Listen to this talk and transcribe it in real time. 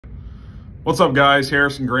What's up, guys?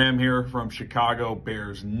 Harrison Graham here from Chicago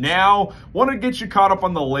Bears Now. Want to get you caught up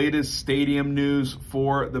on the latest stadium news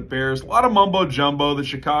for the Bears. A lot of mumbo jumbo. The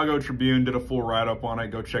Chicago Tribune did a full write-up on it.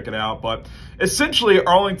 Go check it out. But essentially,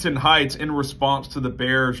 Arlington Heights, in response to the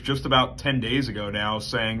Bears just about 10 days ago now,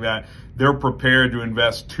 saying that they're prepared to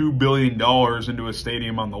invest $2 billion into a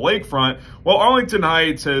stadium on the lakefront. Well, Arlington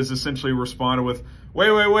Heights has essentially responded with, wait,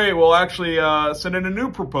 we'll actually send in a new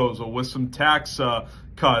proposal with some tax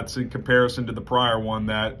cuts in comparison to the prior one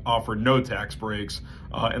that offered no tax breaks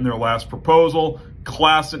in their last proposal.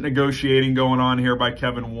 Classic negotiating going on here by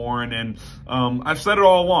Kevin Warren. And I've said it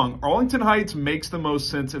all along, Arlington Heights makes the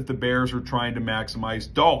most sense if the Bears are trying to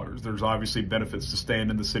maximize dollars. There's obviously benefits to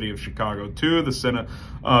staying in the city of Chicago too, the Senate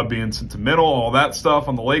being sentimental, all that stuff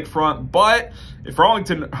on the lakefront. But if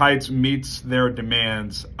Arlington Heights meets their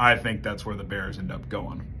demands, I think that's where the Bears end up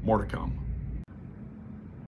going. More to come.